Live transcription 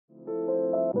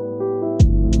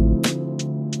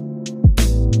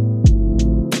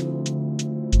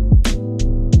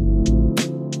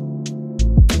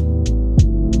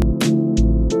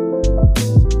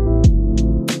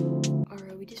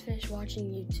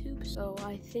YouTube. So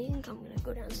I think I'm gonna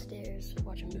go downstairs,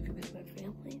 watch a movie with my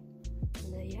family,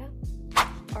 and yeah.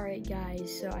 Alright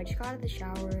guys, so I just got out of the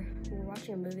shower. We're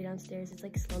watching a movie downstairs. It's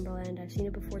like Slumberland. I've seen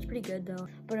it before. It's pretty good though.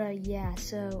 But yeah,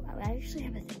 so I actually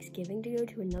have a Thanksgiving to go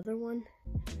to, another one.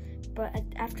 But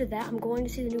after that, I'm going to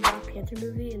see the new Black Panther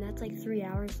movie, and that's like 3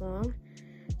 hours long.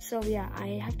 So yeah, I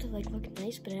have to like look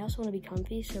nice, but I also want to be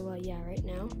comfy. So yeah, right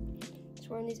now, just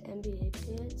wearing these NBA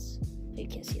pants. You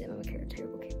can't see them. I'm a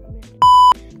terrible cameraman.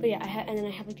 But yeah, and then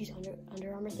I have like these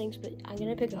Under Armour things. But I'm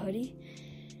gonna pick a hoodie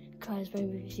because my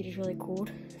movie theater is really cold.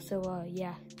 So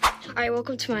yeah. All right,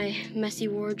 welcome to my messy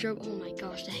wardrobe. Oh my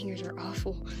gosh, the hangers are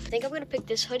awful. I think I'm gonna pick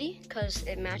this hoodie because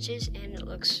it matches and it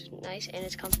looks nice and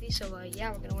it's comfy. So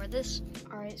yeah, we're gonna wear this.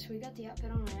 All right, so we got the outfit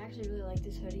on. I actually really like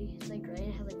this hoodie. It's like gray and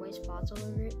it has like white spots all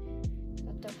over it.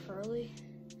 Got the furly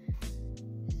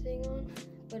thing on.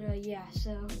 But yeah,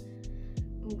 so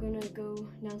I'm gonna go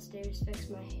downstairs, fix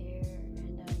my hair,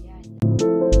 and yeah.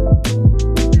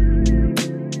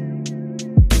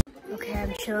 Okay,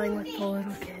 I'm chilling with the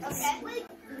little kids.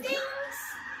 Okay.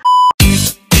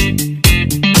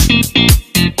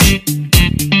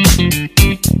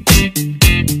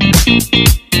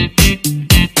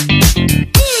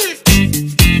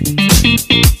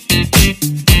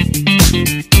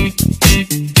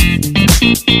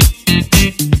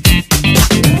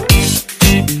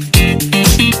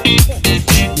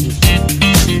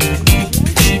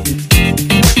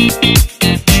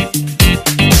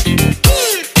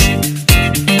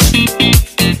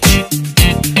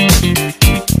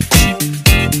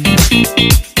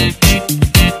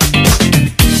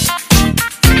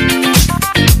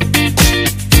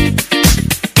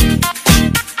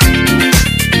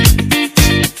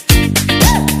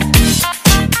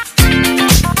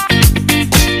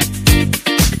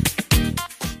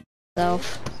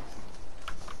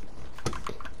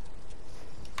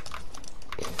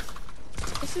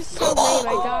 This is so lame, I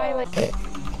die like...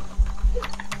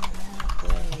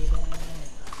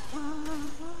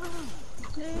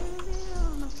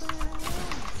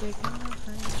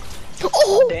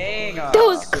 Oh! Dang, that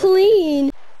was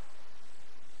clean!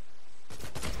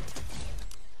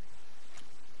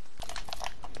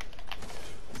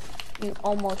 You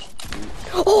almost...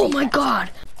 Oh my god!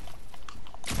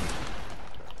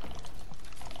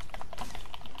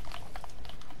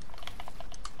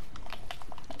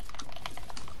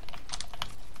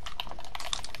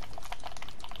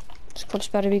 This clip's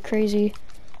about to be crazy.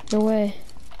 No way.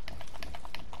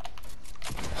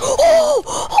 Oh!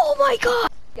 Oh my god!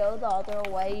 Go the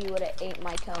other way, you would have ate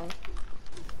my cone.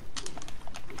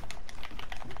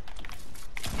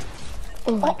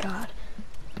 Oh my god.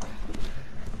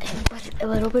 But a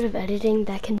little bit of editing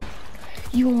that can...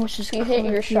 You almost just you hit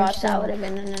your shot, that would have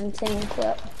been an insane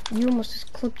clip. You almost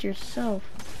just clipped yourself.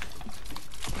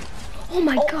 Oh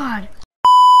my god!